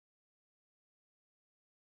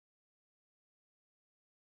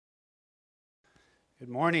Good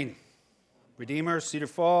morning, Redeemer, Cedar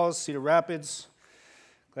Falls, Cedar Rapids.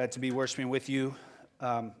 Glad to be worshiping with you.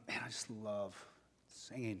 Man, I just love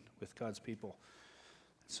singing with God's people.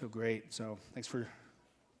 It's so great. So thanks for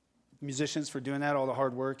musicians for doing that, all the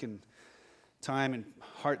hard work and time and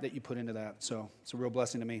heart that you put into that. So it's a real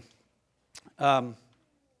blessing to me. So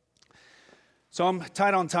I'm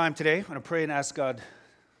tight on time today. I'm going to pray and ask God.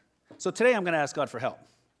 So today I'm going to ask God for help.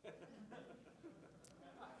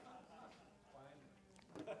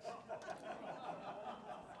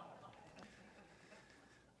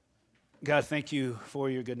 God, thank you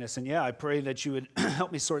for your goodness. And yeah, I pray that you would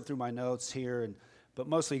help me sort through my notes here. But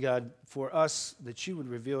mostly, God, for us, that you would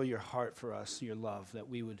reveal your heart for us, your love, that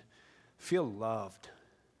we would feel loved.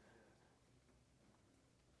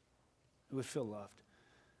 We would feel loved.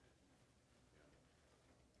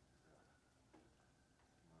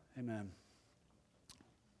 Amen.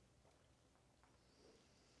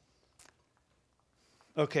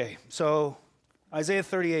 Okay, so Isaiah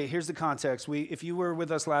 38, here's the context. If you were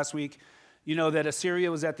with us last week, you know that Assyria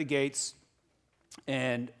was at the gates,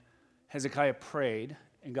 and Hezekiah prayed,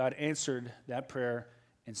 and God answered that prayer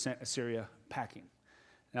and sent Assyria packing.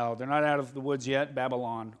 Now, they're not out of the woods yet.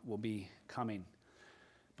 Babylon will be coming.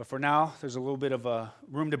 But for now, there's a little bit of a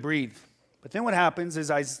room to breathe. But then what happens is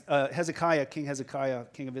Hezekiah, King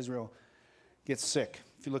of Israel, gets sick.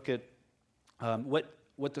 If you look at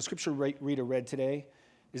what the scripture reader read today,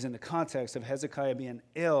 is in the context of Hezekiah being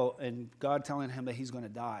ill and God telling him that he's going to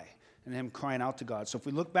die and him crying out to God. So if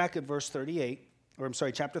we look back at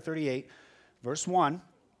chapter 38, verse 1, it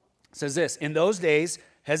says this: In those days,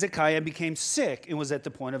 Hezekiah became sick and was at the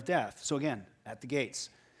point of death. So again, at the gates.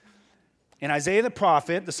 And Isaiah the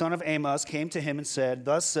prophet, the son of Amos, came to him and said,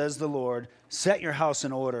 Thus says the Lord, set your house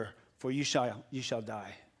in order, for you shall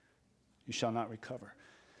die. You shall not recover.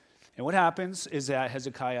 And what happens is that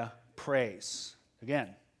Hezekiah prays.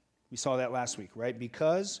 Again, we saw that last week, right?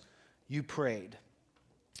 Because you prayed.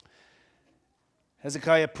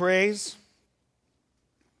 Hezekiah prays,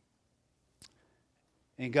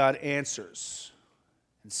 and God answers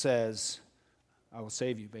and says, I will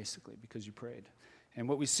save you, basically, because you prayed. And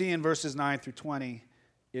what we see in verses 9 through 20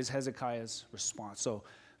 is Hezekiah's response. So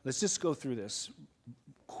let's just go through this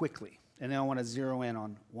quickly, and then I want to zero in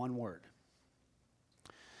on one word.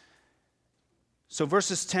 So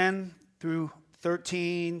verses 10 through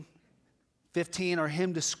 13, 15 are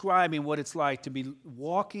him describing what it's like to be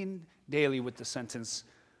walking daily with the sentence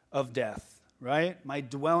of death, right? My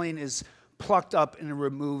dwelling is plucked up and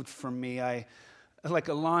removed from me. Like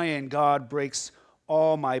a lion, God breaks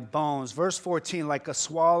all my bones. Verse 14, like a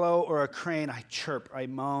swallow or a crane, I chirp, I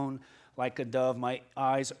moan like a dove. My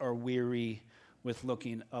eyes are weary with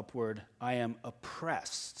looking upward. I am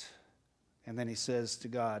oppressed. And then he says to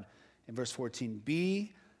God in verse 14,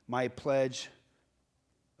 be my pledge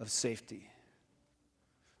of safety.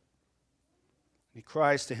 He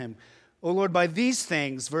cries to him, O Lord, by these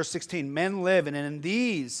things, verse 16, men live, and in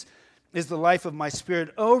these is the life of my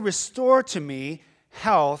spirit. Oh, restore to me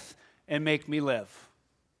health and make me live.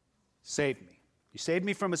 Save me. You saved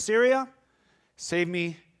me from Assyria, save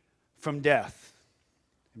me from death.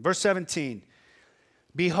 Verse 17,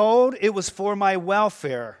 behold, it was for my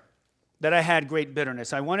welfare that I had great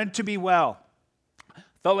bitterness. I wanted to be well.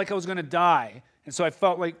 Felt like I was going to die. And so I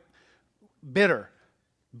felt like bitter.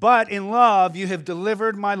 But in love, you have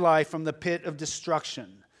delivered my life from the pit of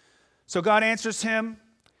destruction. So God answers him,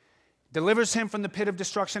 delivers him from the pit of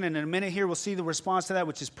destruction. And in a minute here, we'll see the response to that,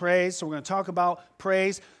 which is praise. So we're going to talk about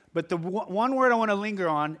praise. But the one word I want to linger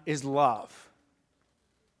on is love.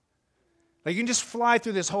 Like, you can just fly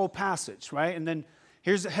through this whole passage, right? And then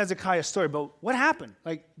here's Hezekiah's story. But what happened?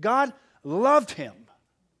 Like, God loved him.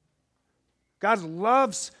 God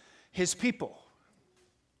loves his people.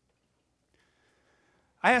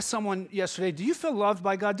 I asked someone yesterday, do you feel loved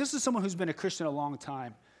by God? This is someone who's been a Christian a long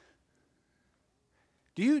time.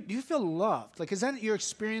 Do you feel loved? Like, is that your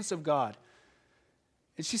experience of God?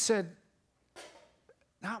 And she said,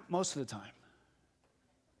 not most of the time.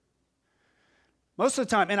 Most of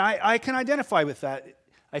the time. And I can identify with that.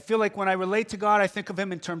 I feel like when I relate to God, I think of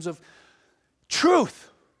him in terms of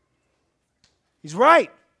truth. He's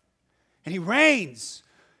right. And he reigns.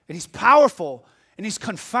 And he's powerful. And he's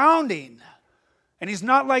confounding. And he's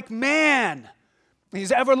not like man.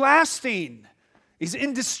 He's everlasting. He's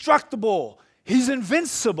indestructible. He's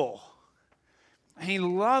invincible. And he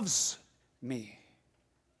loves me.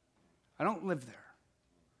 I don't live there.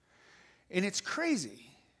 And it's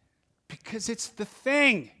crazy because it's the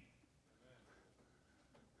thing.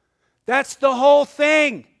 That's the whole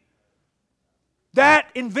thing.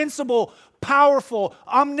 That invincible, powerful,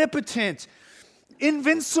 omnipotent,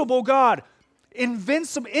 invincible God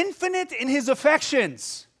invincible, infinite in his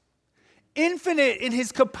affections, infinite in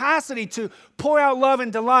his capacity to pour out love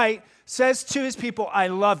and delight, says to his people, I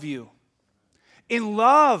love you. In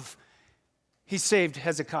love, he saved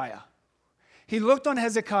Hezekiah. He looked on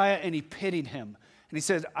Hezekiah and he pitied him. And he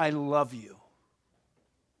said, I love you.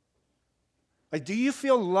 Like, do you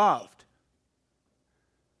feel loved?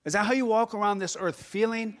 Is that how you walk around this earth,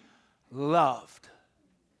 feeling loved?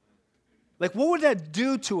 Like, what would that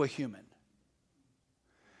do to a human?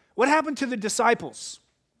 What happened to the disciples?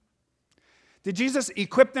 Did Jesus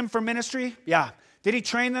equip them for ministry? Yeah. Did he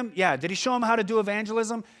train them? Yeah. Did he show them how to do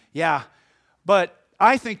evangelism? Yeah. But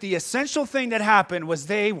I think the essential thing that happened was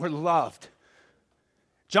they were loved.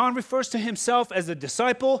 John refers to himself as a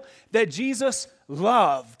disciple that Jesus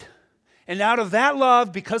loved. And out of that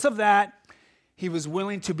love, because of that, he was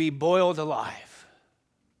willing to be boiled alive.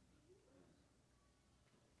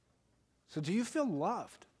 So do you feel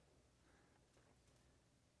loved?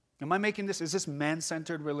 Am I making this, is this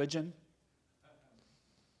man-centered religion?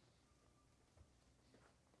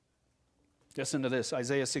 Listen to this,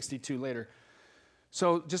 Isaiah 62 later.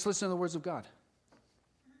 So just listen to the words of God.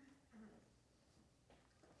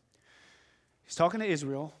 He's talking to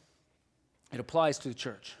Israel. It applies to the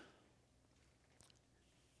church.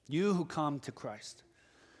 You who come to Christ.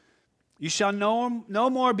 You shall no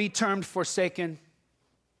more be termed forsaken.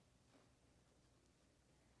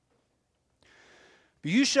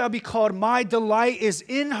 But you shall be called, my delight is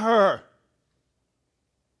in her.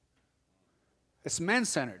 It's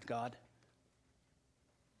man-centered, God.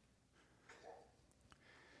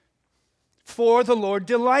 For the Lord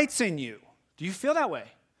delights in you. Do you feel that way?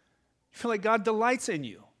 You feel like God delights in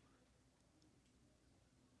you?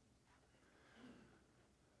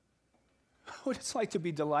 What it's like to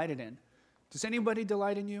be delighted in. Does anybody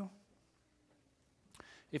delight in you?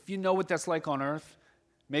 If you know what that's like on earth,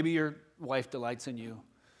 maybe your wife delights in you.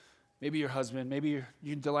 Maybe your husband. Maybe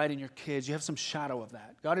you delight in your kids. You have some shadow of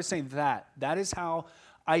that. God is saying that. That is how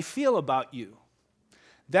I feel about you.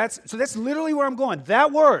 So that's literally where I'm going.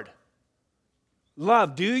 That word.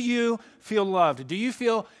 Love. Do you feel loved? Do you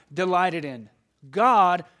feel delighted in?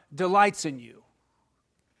 God delights in you.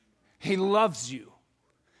 He loves you.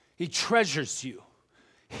 He treasures you.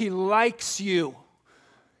 He likes you.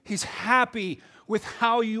 He's happy with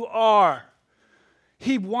how you are.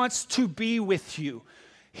 He wants to be with you.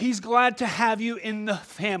 He's glad to have you in the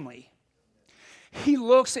family. He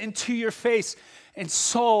looks into your face and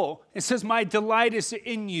soul and says, my delight is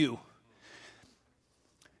in you.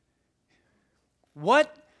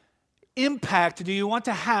 What impact do you want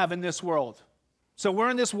to have in this world? So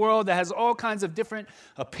we're in this world that has all kinds of different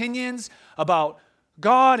opinions about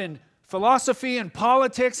God and philosophy and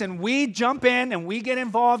politics, and we jump in and we get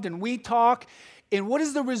involved and we talk. And what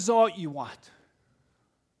is the result you want?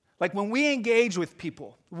 Like when we engage with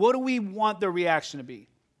people, what do we want their reaction to be?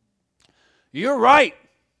 You're right.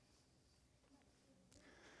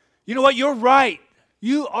 You know what? You're right.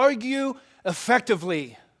 You argue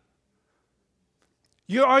effectively.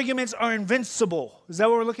 Your arguments are invincible. Is that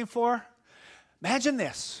what we're looking for? Imagine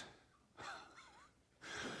this.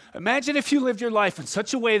 Imagine if you lived your life in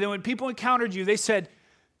such a way that when people encountered you, they said,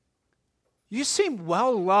 you seem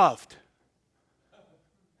well loved.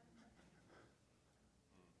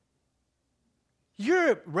 You're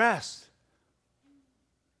at rest.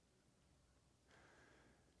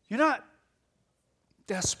 You're not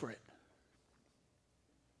desperate.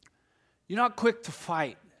 You're not quick to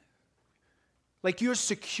fight. Like you're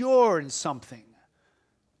secure in something.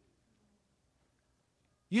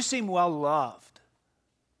 You seem well loved.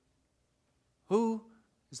 Who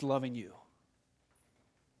is loving you?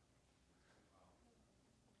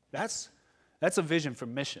 That's a vision for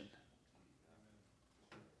mission.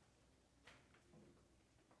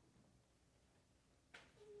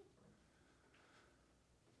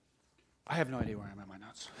 I have no idea where I'm at my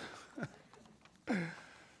notes.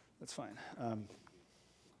 That's fine.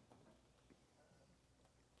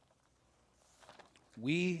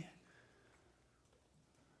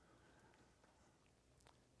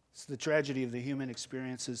 It's the tragedy of the human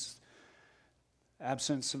experience is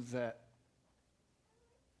absence of that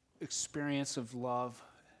experience of love,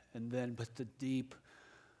 but the deep,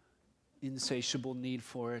 insatiable need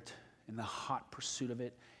for it and the hot pursuit of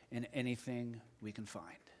it in anything we can find,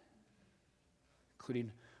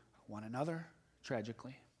 including one another,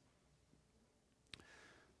 tragically.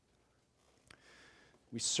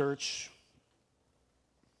 We search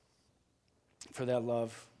for that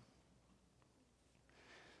love.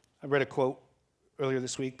 I read a quote earlier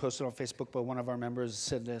this week, posted on Facebook by one of our members,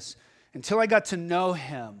 said this, until I got to know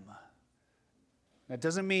him. That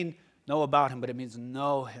doesn't mean know about him, but it means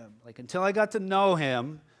know him. Like until I got to know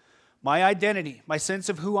him, my identity, my sense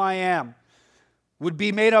of who I am would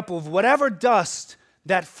be made up of whatever dust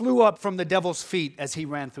that flew up from the devil's feet as he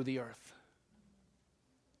ran through the earth.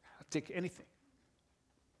 I'll take anything.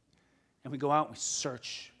 And we go out and we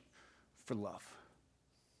search for love.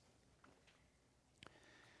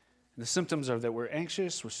 And the symptoms are that we're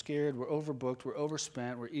anxious, we're scared, we're overbooked, we're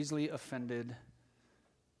overspent, we're easily offended,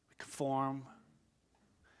 we conform,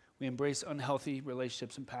 we embrace unhealthy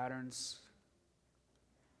relationships and patterns.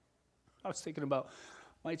 I was thinking about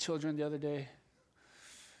my children the other day.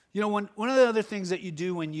 You know, one of the other things that you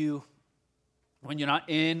do when you're not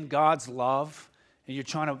in God's love and you're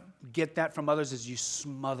trying to get that from others is you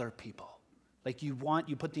smother people. Like you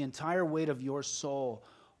put the entire weight of your soul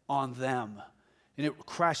on them. And it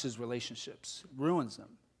crashes relationships, ruins them.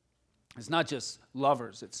 It's not just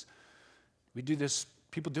lovers. We do this,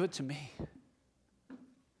 people do it to me.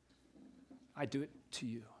 I do it to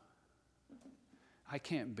you. I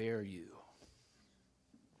can't bear you.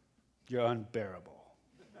 You're unbearable.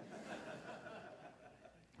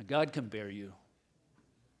 God can bear you.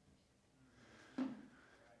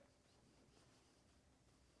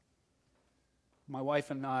 My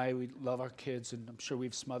wife and I, we love our kids, and I'm sure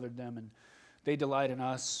we've smothered them, and they delight in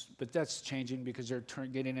us, but that's changing because they're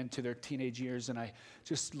getting into their teenage years, and I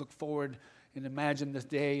just look forward and imagine this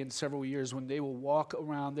day in several years when they will walk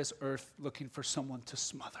around this earth looking for someone to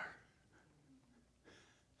smother.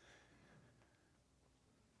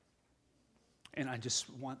 And I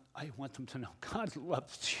want them to know God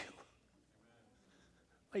loves you.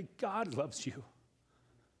 Like God loves you.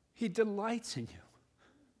 He delights in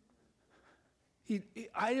you.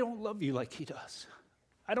 I don't love you like he does.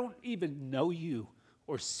 I don't even know you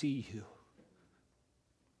or see you.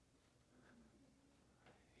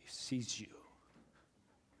 He sees you.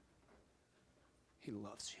 He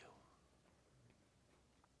loves you.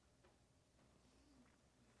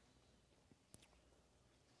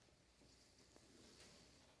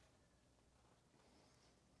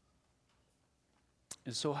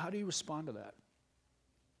 And so how do you respond to that?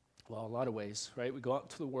 Well, a lot of ways, right? We go out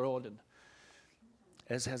into the world, and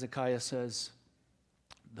as Hezekiah says,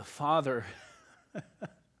 the Father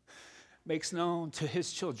makes known to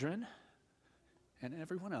his children and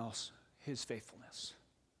everyone else his faithfulness.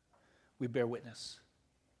 We bear witness.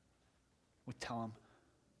 We tell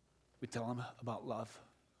them about love.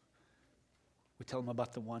 We tell them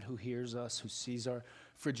about the one who hears us, who sees our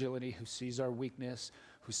fragility, who sees our weakness,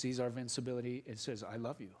 who sees our invincibility, and says, I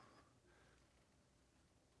love you.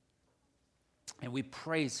 And we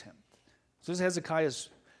praise him. So this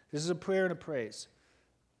is a prayer and a praise.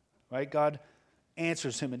 Right? God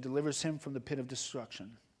answers him and delivers him from the pit of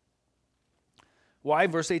destruction. Why?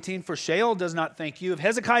 Verse 18, for Sheol does not thank you. If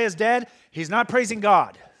Hezekiah is dead, he's not praising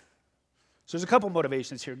God. So there's a couple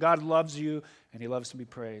motivations here. God loves you, and he loves to be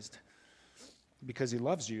praised. Because he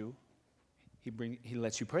loves you, he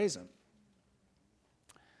lets you praise him.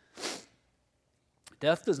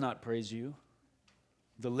 Death does not praise you.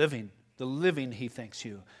 The living he thanks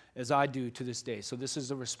you, as I do to this day. So this is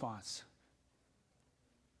the response.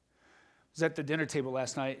 I was at the dinner table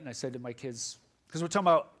last night, and I said to my kids, because we're talking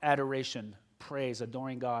about adoration, praise,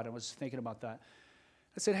 adoring God. I was thinking about that.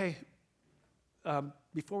 I said, hey,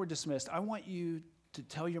 before we're dismissed, I want you to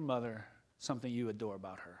tell your mother something you adore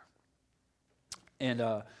about her.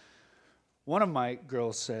 And one of my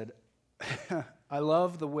girls said, I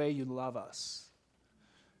love the way you love us.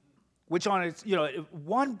 Which on its,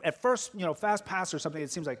 at first, fast pass or something,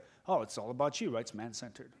 it seems like, oh, it's all about you, right? It's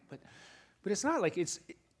man-centered. But it's not like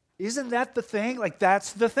isn't that the thing? Like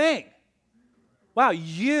that's the thing. Wow,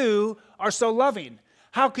 you are so loving.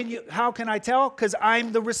 How can I tell? Because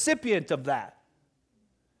I'm the recipient of that.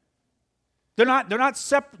 They're not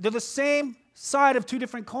separate. They're the same side of two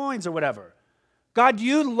different coins or whatever. God,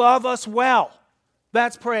 you love us well.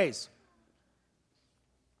 That's praise.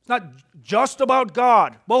 It's not just about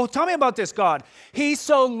God. Well, tell me about this God. He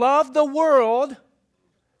so loved the world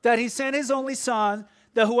that he sent his only son,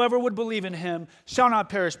 that whoever would believe in him shall not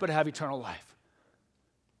perish but have eternal life.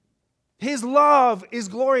 His love is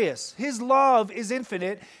glorious. His love is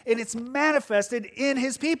infinite, and it's manifested in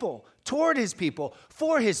his people, toward his people,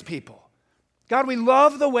 for his people. God, we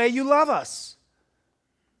love the way you love us.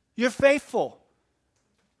 You're faithful.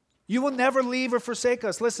 You will never leave or forsake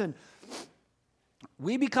us. Listen,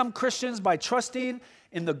 we become Christians by trusting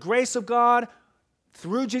in the grace of God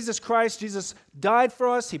through Jesus Christ. Jesus died for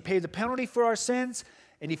us. He paid the penalty for our sins,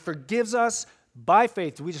 and he forgives us by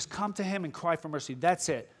faith. We just come to him and cry for mercy. That's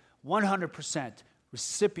it. 100%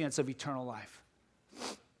 recipients of eternal life.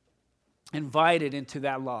 Invited into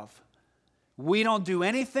that love. we don't do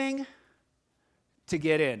anything to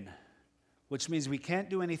get in, which means we can't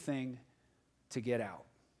do anything to get out.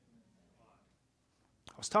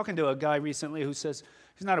 I was talking to a guy recently who says,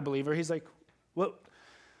 he's not a believer. He's like, what?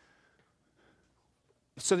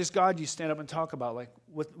 So this God you stand up and talk about, like,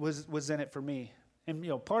 what was in it for me?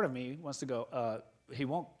 And, part of me wants to go, he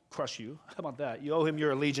won't crush you. How about that? You owe him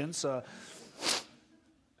your allegiance.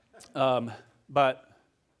 But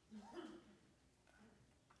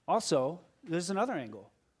also, there's another angle.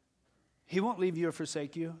 He won't leave you or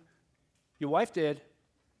forsake you. Your wife did.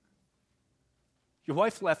 Your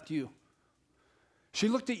wife left you. She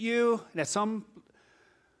looked at you and at some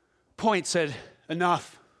point said,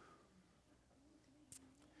 enough.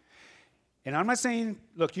 And I'm not saying,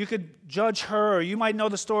 look, you could judge her or you might know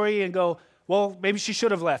the story and go, well, maybe she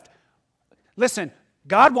should have left. Listen,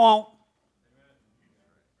 God won't.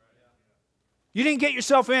 You didn't get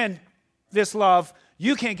yourself in this love.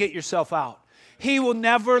 You can't get yourself out. He will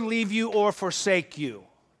never leave you or forsake you.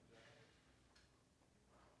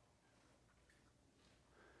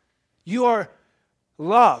 You are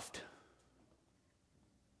loved.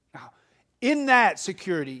 Now, in that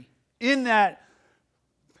security, in that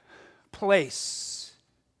place,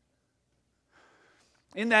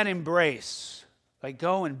 in that embrace, like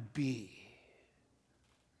go and be.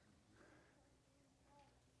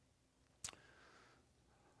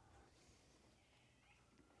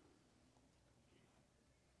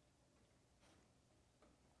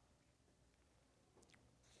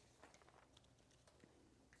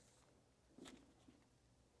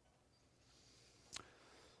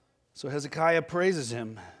 So Hezekiah praises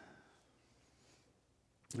him.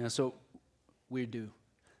 And so we do.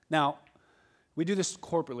 Now, we do this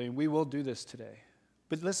corporately, and we will do this today.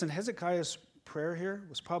 But listen, Hezekiah's prayer here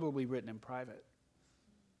was probably written in private.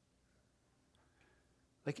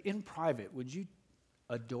 Like in private, would you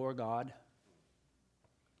adore God?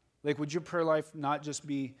 Like would your prayer life not just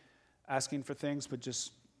be asking for things, but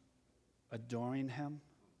just adoring him?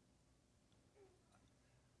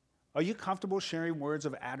 Are you comfortable sharing words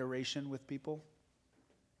of adoration with people?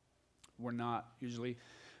 We're not usually.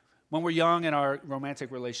 When we're young in our romantic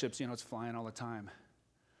relationships, it's flying all the time.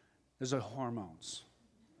 There's the hormones.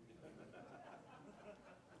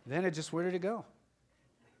 Then where did it go?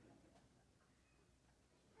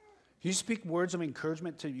 You speak words of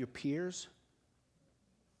encouragement to your peers?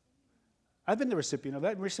 I've been the recipient of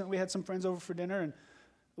that. Recently we had some friends over for dinner, and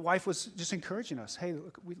the wife was just encouraging us. Hey,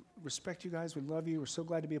 look, we respect you guys. We love you. We're so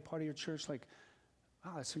glad to be a part of your church. Like,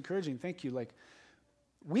 wow, that's encouraging. Thank you. Like,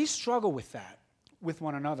 we struggle with that with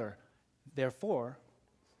one another, therefore,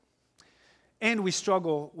 and we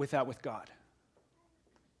struggle with that with God.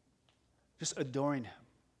 Just adoring him,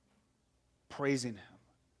 praising him,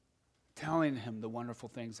 telling him the wonderful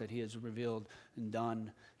things that he has revealed and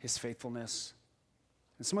done, his faithfulness.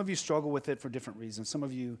 And some of you struggle with it for different reasons. Some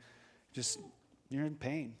of you you're in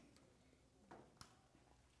pain.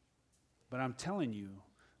 But I'm telling you,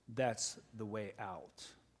 that's the way out.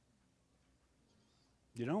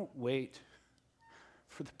 You don't wait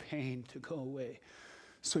for the pain to go away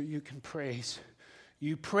so you can praise.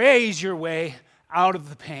 You praise your way out of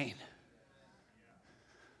the pain.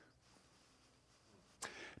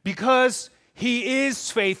 Because he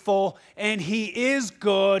is faithful and he is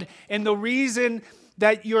good, and the reason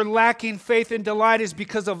that you're lacking faith and delight is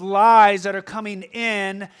because of lies that are coming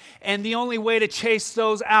in, and the only way to chase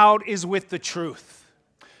those out is with the truth.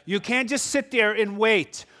 You can't just sit there and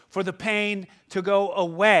wait for the pain to go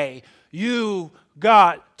away. You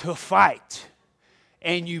got to fight,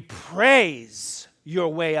 and you praise your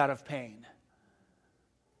way out of pain.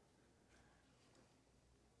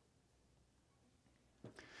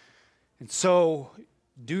 And so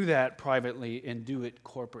do that privately and do it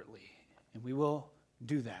corporately, and we will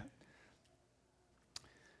do that.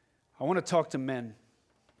 I want to talk to men.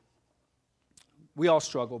 We all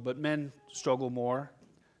struggle, but men struggle more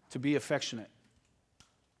to be affectionate,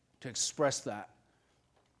 to express that.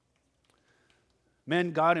 Men,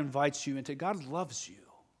 God invites you into, God loves you.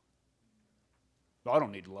 I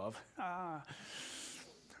don't need love.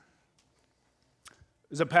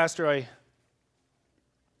 As a pastor, I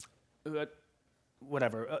heard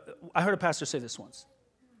a pastor say this once.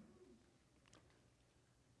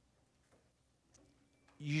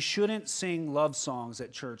 You shouldn't sing love songs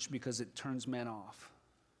at church because it turns men off.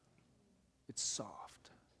 It's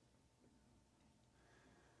soft.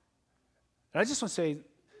 And I just want to say,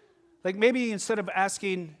 like maybe instead of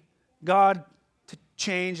asking God to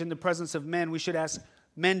change in the presence of men, we should ask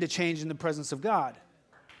men to change in the presence of God.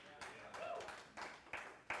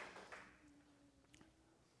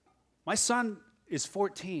 My son is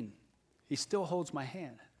 14. He still holds my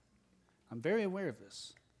hand. I'm very aware of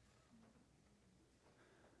this.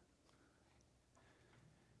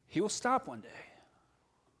 He will stop one day.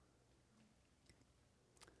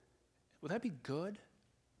 Will that be good?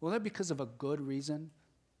 Will that be because of a good reason?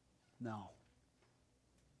 No.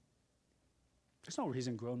 There's no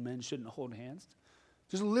reason grown men shouldn't hold hands.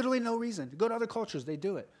 There's literally no reason. Go to other cultures, they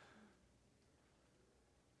do it.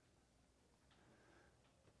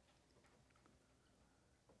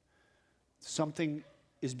 Something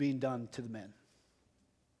is being done to the men.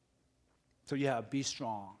 So yeah, be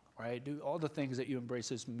strong, right? Do all the things that you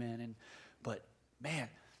embrace as men. But man,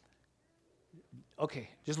 okay,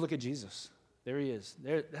 just look at Jesus. There he is.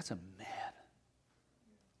 That's a man.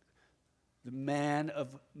 The man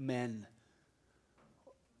of men.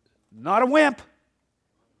 Not a wimp.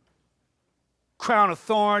 Crown of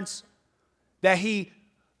thorns that he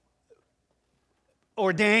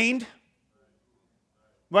ordained.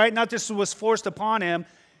 Right? Not just was forced upon him.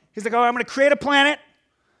 He's like, oh, I'm going to create a planet.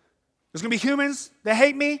 There's going to be humans that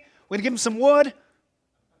hate me. We're going to give them some wood.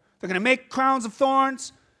 They're going to make crowns of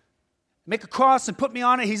thorns, make a cross and put me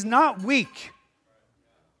on it. He's not weak.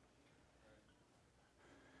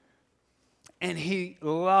 And he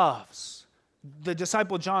loves. The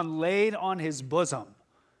disciple John laid on his bosom.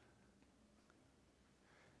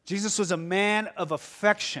 Jesus was a man of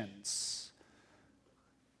affections.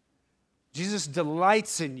 Jesus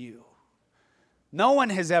delights in you. No one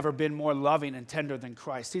has ever been more loving and tender than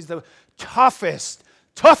Christ. He's the toughest,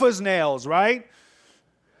 tough as nails, right?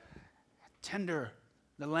 Tender,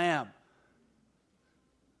 the lamb.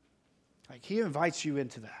 Like he invites you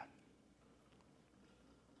into that.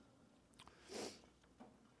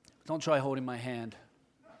 Don't try holding my hand.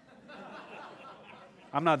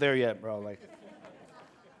 I'm not there yet, bro. Like,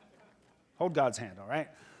 hold God's hand, all right?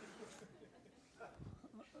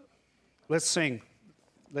 Let's sing.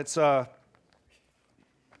 Let's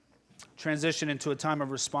transition into a time of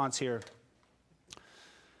response here.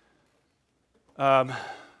 So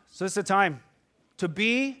it's a time to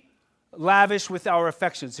be lavish with our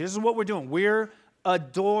affections. Here's what we're doing. We're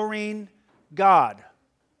adoring God.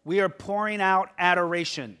 We are pouring out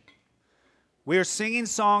adoration. We are singing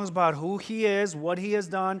songs about who he is, what he has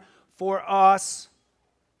done for us.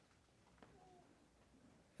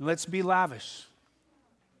 Let's be lavish.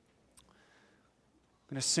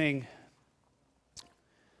 I'm going to sing.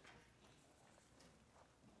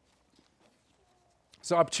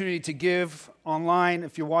 It's an opportunity to give online.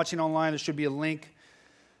 If you're watching online, there should be a link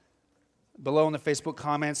below in the Facebook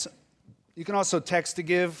comments. You can also text to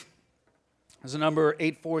give. There's a number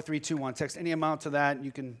 84321. Text any amount to that.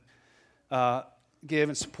 You can give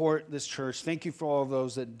and support this church. Thank you for all of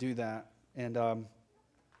those that do that. And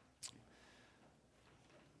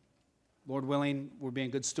Lord willing, we're being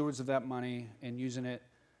good stewards of that money and using it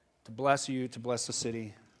to bless you, to bless the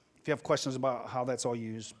city. If you have questions about how that's all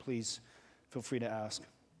used, please feel free to ask.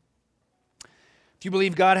 If you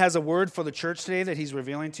believe God has a word for the church today that he's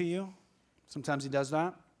revealing to you, sometimes he does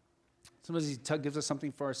that. Sometimes he gives us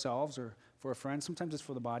something for ourselves or for a friend. Sometimes it's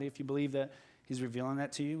for the body. If you believe that he's revealing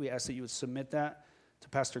that to you, we ask that you would submit that to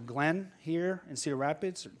Pastor Glenn here in Cedar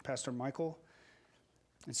Rapids, or Pastor Michael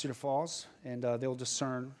in Cedar Falls, and they'll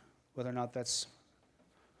discern whether or not that's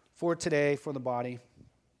for today, for the body.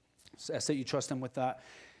 So I ask that you trust them with that.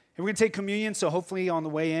 And we're going to take communion, so hopefully on the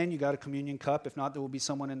way in, you got a communion cup. If not, there will be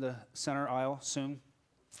someone in the center aisle soon,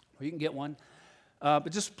 or you can get one.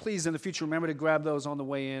 But just please, in the future, remember to grab those on the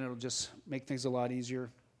way in. It'll just make things a lot easier.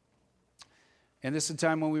 And this is a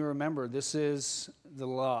time when we remember, this is the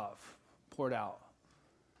love poured out.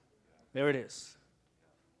 There it is.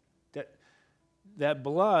 That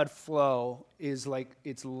blood flow is like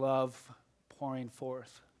it's love pouring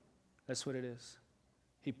forth. That's what it is.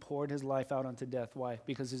 He poured his life out unto death. Why?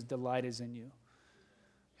 Because his delight is in you.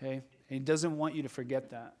 Okay? And he doesn't want you to forget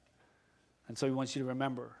that. And so he wants you to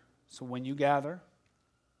remember. So when you gather,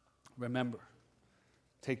 remember.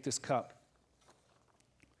 Take this cup.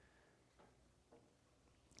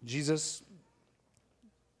 Jesus,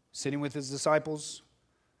 sitting with his disciples,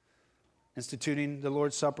 instituting the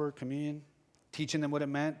Lord's Supper, communion, teaching them what it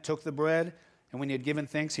meant, took the bread, and when he had given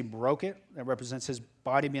thanks, he broke it. That represents his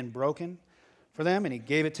body being broken for them, and he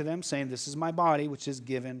gave it to them, saying, this is my body, which is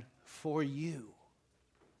given for you.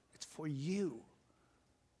 It's for you.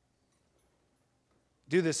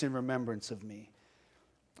 Do this in remembrance of me.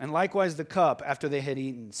 And likewise the cup, after they had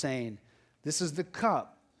eaten, saying, this is the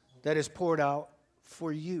cup that is poured out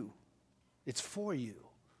for you. It's for you.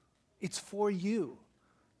 It's for you.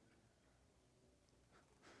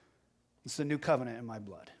 It's the new covenant in my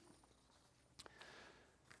blood.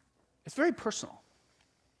 It's very personal.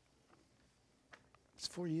 It's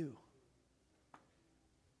for you.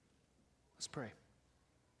 Let's pray.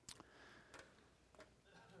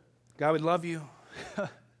 God, we love you.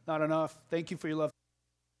 Not enough. Thank you for your love.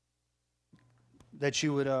 That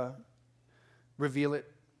you would reveal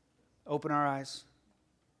it, open our eyes,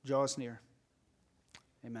 draw us near.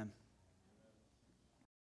 Amen.